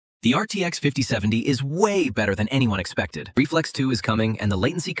The RTX 5070 is way better than anyone expected. Reflex 2 is coming, and the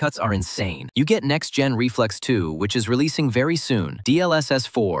latency cuts are insane. You get next-gen Reflex 2, which is releasing very soon, DLSS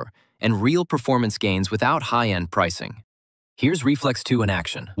 4, and real performance gains without high-end pricing. Here's Reflex 2 in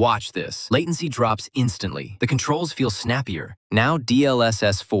action. Watch this. Latency drops instantly. The controls feel snappier. Now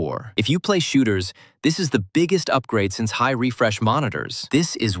DLSS 4. If you play shooters, this is the biggest upgrade since high refresh monitors.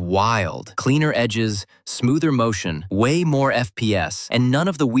 This is wild. Cleaner edges, smoother motion, way more FPS, and none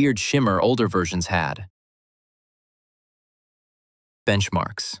of the weird shimmer older versions had.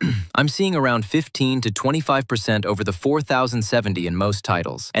 Benchmarks. I'm seeing around 15 to 25% over the 4070 in most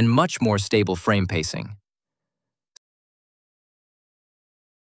titles, and much more stable frame pacing.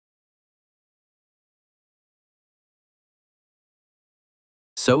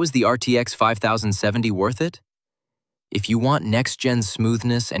 So is the RTX 5070 worth it? If you want next-gen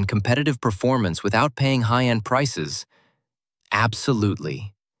smoothness and competitive performance without paying high-end prices,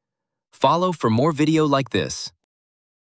 absolutely. Follow for more video like this.